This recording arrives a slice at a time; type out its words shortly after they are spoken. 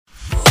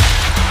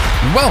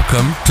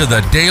Welcome to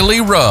the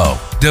Daily Row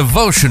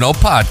Devotional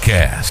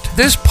Podcast.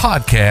 This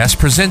podcast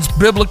presents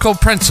biblical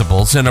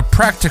principles in a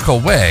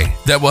practical way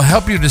that will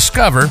help you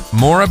discover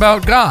more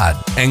about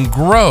God and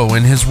grow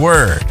in His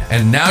Word.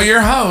 And now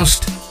your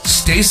host,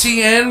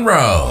 Stacey Ann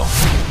Rowe.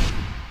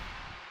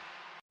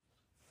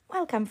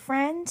 Welcome,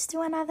 friends,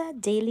 to another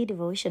daily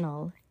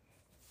devotional.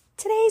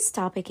 Today's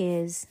topic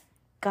is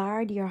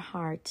guard your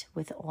heart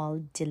with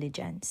all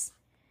diligence.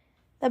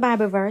 The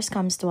Bible verse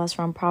comes to us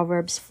from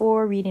Proverbs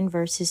 4, reading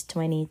verses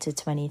 20 to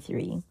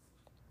 23.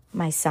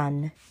 My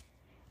son,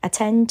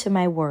 attend to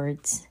my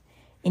words.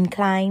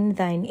 Incline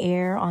thine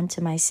ear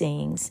unto my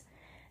sayings.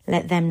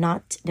 Let them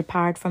not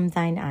depart from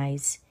thine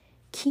eyes.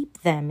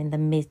 Keep them in the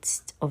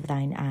midst of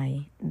thine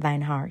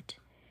heart.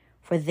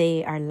 For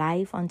they are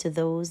life unto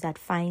those that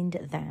find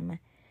them,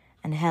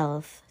 and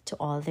health to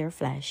all their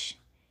flesh.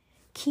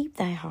 Keep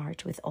thy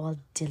heart with all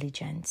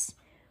diligence,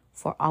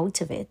 for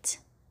out of it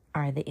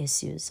are the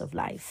issues of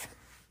life.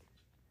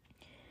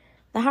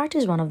 The heart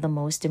is one of the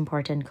most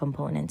important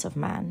components of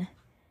man.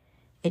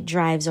 It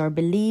drives our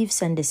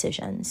beliefs and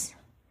decisions.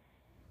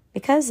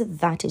 Because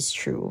that is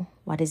true,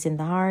 what is in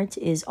the heart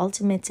is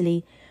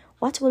ultimately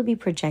what will be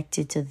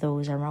projected to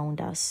those around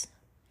us.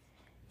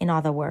 In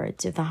other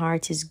words, if the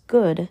heart is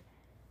good,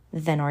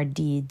 then our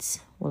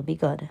deeds will be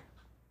good.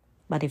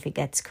 But if it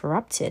gets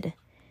corrupted,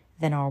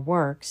 then our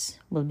works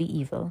will be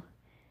evil.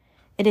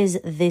 It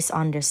is this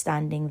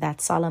understanding that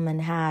Solomon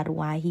had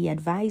why he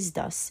advised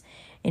us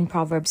in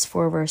Proverbs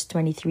 4 verse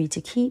 23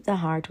 to keep the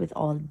heart with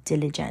all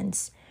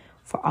diligence,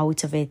 for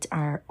out of it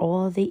are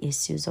all the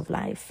issues of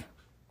life.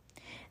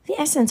 The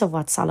essence of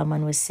what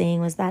Solomon was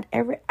saying was that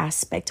every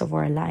aspect of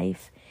our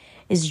life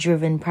is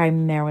driven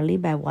primarily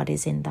by what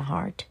is in the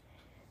heart.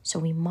 So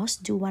we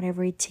must do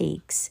whatever it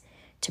takes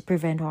to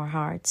prevent our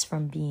hearts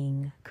from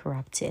being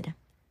corrupted.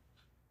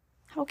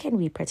 How can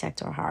we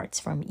protect our hearts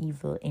from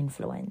evil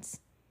influence?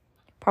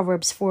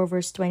 Proverbs 4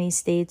 verse 20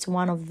 states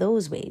one of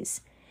those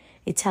ways.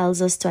 It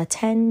tells us to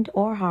attend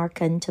or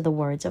hearken to the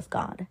words of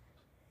God.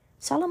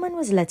 Solomon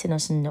was letting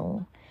us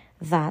know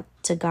that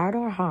to guard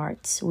our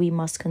hearts, we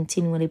must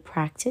continually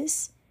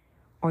practice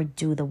or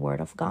do the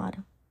word of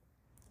God.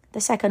 The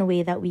second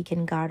way that we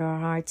can guard our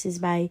hearts is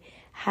by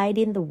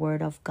hiding the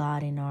word of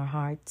God in our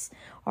hearts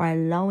or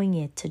allowing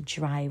it to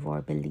drive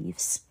our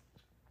beliefs.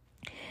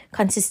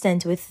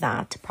 Consistent with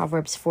that,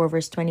 Proverbs 4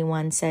 verse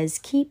 21 says,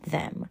 keep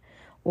them,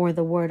 or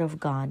the word of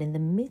God, in the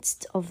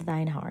midst of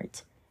thine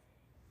heart.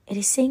 It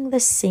is saying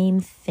the same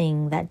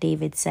thing that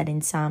David said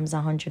in Psalms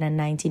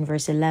 119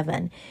 verse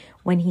 11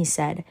 when he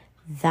said,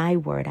 thy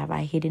word have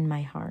I hid in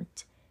my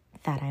heart,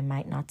 that I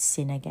might not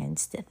sin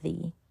against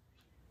thee.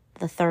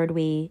 The third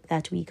way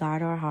that we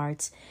guard our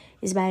hearts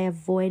is by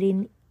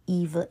avoiding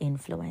evil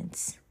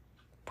influence.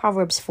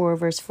 Proverbs 4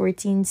 verse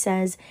 14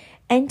 says,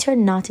 enter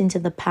not into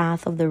the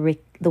path of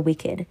the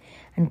wicked,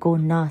 and go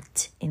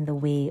not in the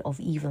way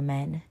of evil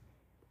men.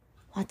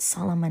 What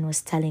Solomon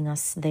was telling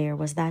us there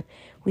was that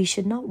we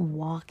should not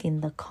walk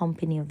in the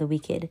company of the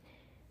wicked,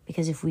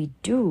 because if we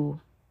do,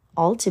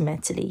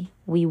 ultimately,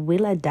 we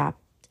will adapt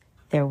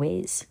their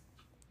ways.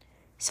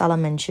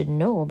 Solomon should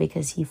know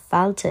because he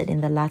faltered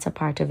in the latter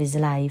part of his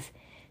life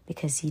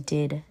because he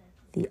did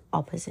the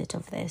opposite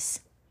of this.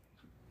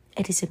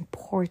 It is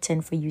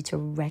important for you to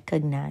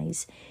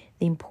recognize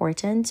the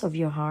importance of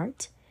your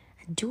heart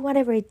and do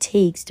whatever it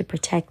takes to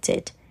protect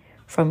it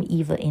from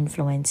evil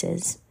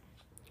influences.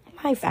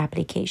 Life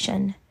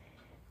application.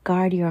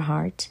 Guard your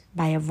heart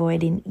by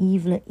avoiding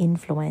evil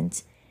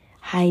influence,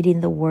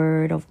 hiding the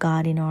word of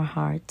God in our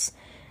hearts,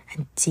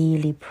 and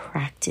daily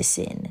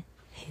practicing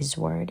His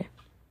word.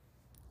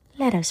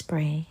 Let us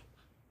pray.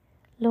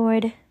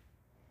 Lord,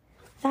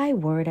 thy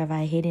word have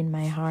I hid in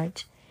my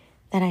heart,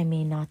 that I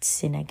may not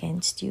sin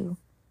against you.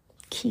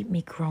 Keep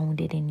me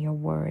grounded in your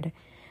word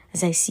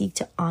as I seek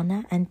to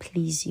honor and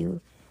please you.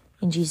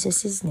 In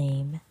Jesus'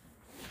 name,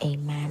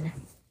 amen.